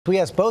We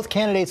asked both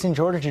candidates in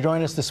Georgia to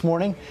join us this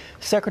morning.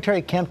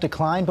 Secretary Kemp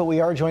declined, but we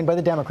are joined by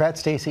the Democrat,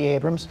 Stacey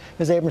Abrams.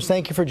 Ms. Abrams,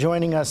 thank you for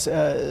joining us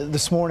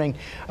this morning.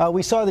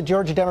 We saw the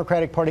Georgia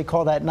Democratic Party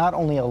call that not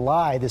only a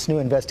lie, this new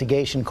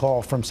investigation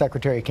call from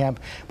Secretary Kemp,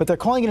 but they're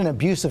calling it an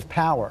abuse of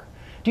power.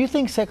 Do you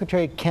think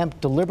Secretary Kemp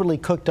deliberately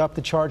cooked up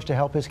the charge to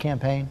help his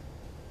campaign?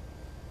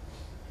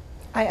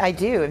 I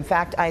do. In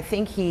fact, I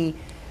think he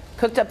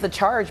cooked up the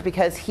charge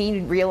because he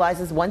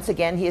realizes once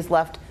again he has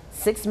left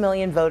 6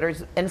 million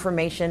voters'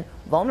 information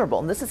vulnerable.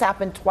 And this has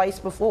happened twice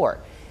before.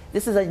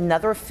 This is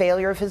another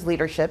failure of his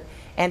leadership,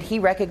 and he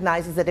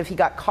recognizes that if he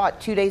got caught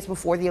 2 days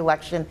before the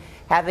election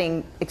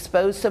having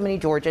exposed so many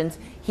Georgians,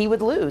 he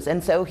would lose.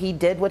 And so he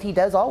did what he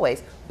does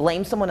always,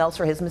 blame someone else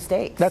for his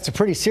mistakes. That's a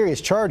pretty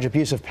serious charge,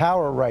 abuse of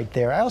power right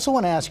there. I also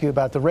want to ask you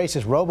about the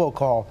racist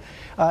robocall.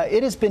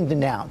 It has been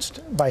denounced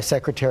by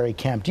Secretary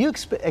Kemp. Do you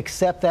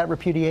accept that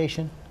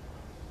repudiation?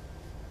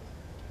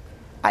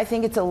 I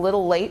think it's a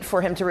little late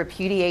for him to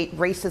repudiate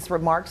racist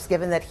remarks,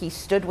 given that he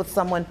stood with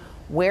someone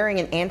wearing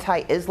an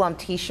anti-Islam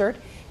T-shirt.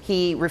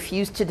 He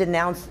refused to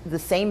denounce the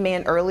same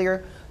man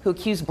earlier who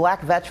accused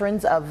black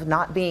veterans of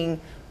not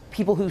being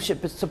people who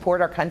should support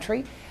our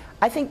country.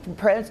 I think,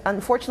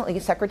 unfortunately,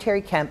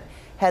 Secretary Kemp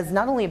has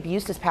not only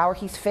abused his power,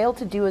 he's failed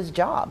to do his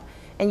job.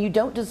 And you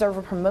don't deserve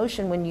a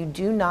promotion when you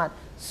do not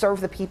serve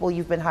the people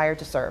you've been hired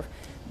to serve.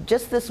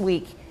 Just this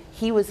week,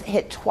 he was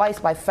hit twice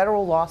by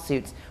federal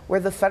lawsuits where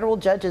the federal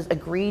judges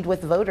agreed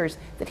with voters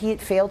that he had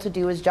failed to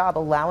do his job,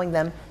 allowing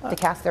them to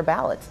cast their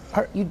ballots.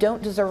 You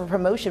don't deserve a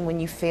promotion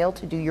when you fail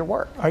to do your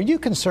work. Are you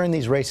concerned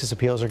these racist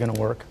appeals are going to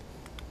work?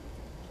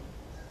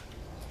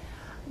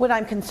 What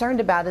I'm concerned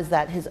about is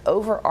that his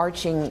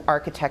overarching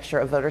architecture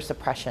of voter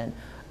suppression,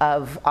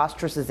 of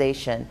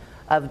ostracization,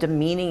 of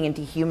demeaning and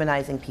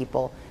dehumanizing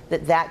people,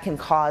 that can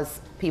cause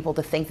people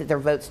to think that their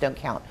votes don't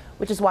count,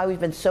 which is why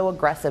we've been so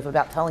aggressive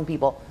about telling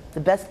people the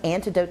best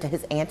antidote to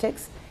his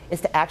antics is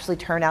to actually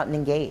turn out and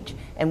engage.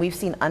 And we've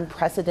seen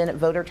unprecedented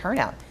voter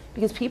turnout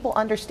because people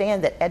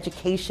understand that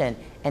education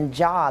and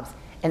jobs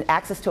and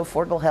access to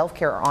affordable health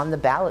care are on the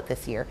ballot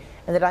this year,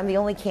 and that I'm the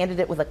only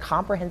candidate with a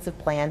comprehensive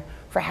plan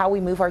for how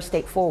we move our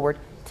state forward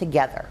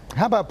together.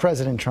 How about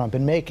President Trump?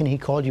 In Macon, he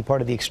called you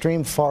part of the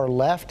extreme far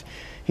left.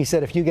 He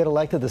said if you get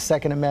elected, the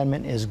Second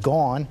Amendment is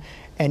gone,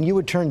 and you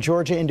would turn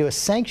Georgia into a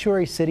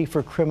sanctuary city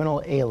for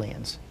criminal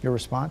aliens. Your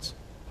response?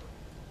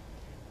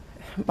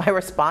 My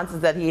response is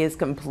that he is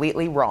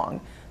completely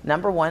wrong.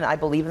 Number one, I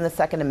believe in the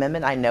Second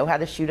Amendment. I know how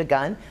to shoot a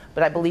gun,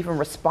 but I believe in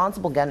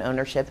responsible gun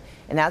ownership.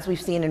 And as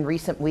we've seen in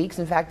recent weeks,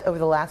 in fact, over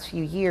the last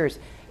few years,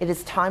 it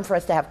is time for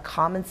us to have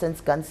common sense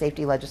gun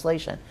safety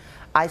legislation.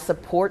 I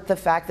support the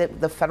fact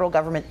that the federal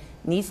government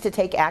needs to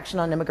take action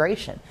on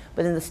immigration.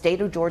 But in the state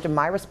of Georgia,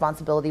 my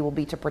responsibility will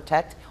be to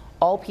protect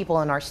all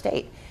people in our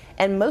state.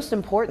 And most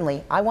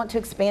importantly, I want to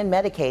expand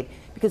Medicaid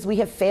because we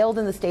have failed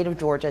in the state of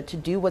Georgia to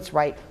do what's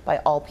right by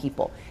all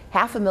people.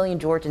 500,000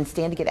 Georgians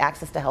stand to get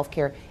access to health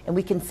care, and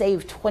we can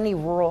save 20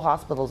 rural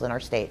hospitals in our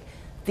state.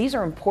 These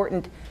are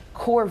important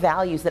core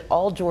values that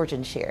all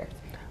Georgians share.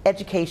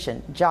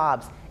 Education,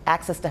 jobs,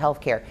 access to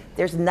health care.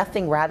 There's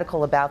nothing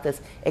radical about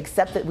this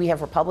except that we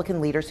have Republican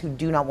leaders who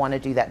do not want to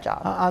do that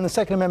job. On the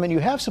Second Amendment, you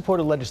have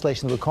supported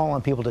legislation that would call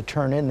on people to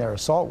turn in their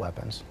assault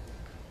weapons.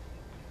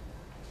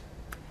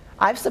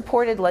 I've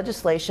supported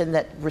legislation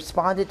that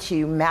responded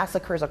to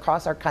massacres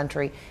across our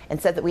country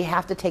and said that we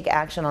have to take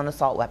action on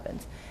assault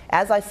weapons.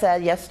 As I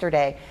said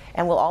yesterday,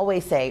 and will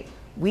always say,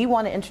 we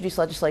want to introduce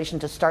legislation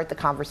to start the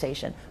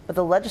conversation, but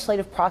the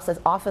legislative process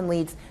often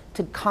leads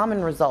to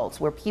common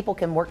results where people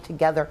can work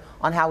together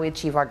on how we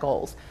achieve our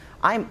goals.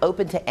 I'm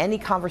open to any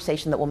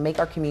conversation that will make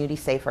our community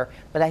safer,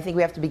 but I think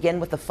we have to begin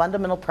with the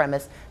fundamental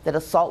premise that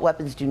assault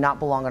weapons do not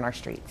belong on our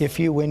streets. If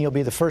you win, you'll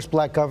be the first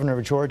black governor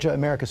of Georgia,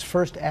 America's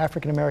first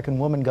African-American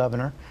woman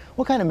governor.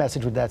 What kind of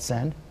message would that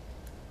send?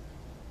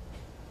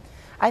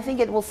 I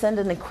think it will send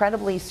an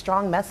incredibly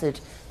strong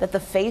message that the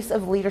face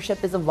of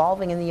leadership is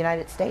evolving in the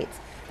United States.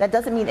 That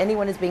doesn't mean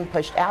anyone is being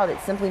pushed out. It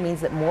simply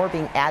means that more are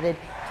being added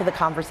to the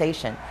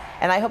conversation.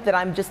 And I hope that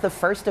I'm just the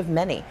first of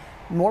many.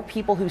 More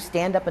people who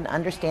stand up and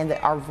understand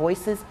that our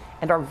voices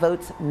and our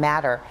votes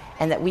matter,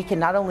 and that we can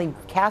not only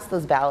cast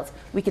those ballots,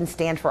 we can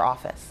stand for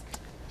office.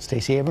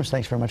 Stacey Abrams,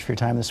 thanks very much for your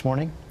time this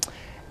morning.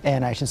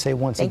 And I should say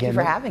once again, thank you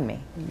for having me.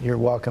 You're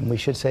welcome. We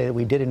should say that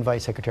we did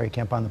invite Secretary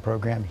Kemp on the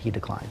program. He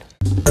declined.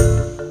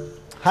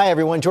 Hi,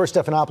 everyone. George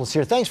Stephanopoulos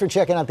here. Thanks for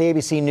checking out the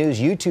ABC News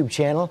YouTube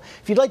channel.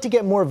 If you'd like to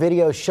get more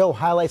videos, show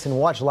highlights, and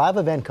watch live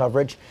event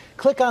coverage,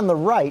 click on the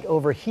right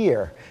over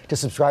here to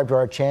subscribe to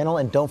our channel.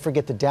 And don't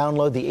forget to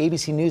download the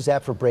ABC News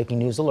app for breaking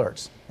news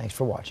alerts. Thanks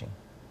for watching.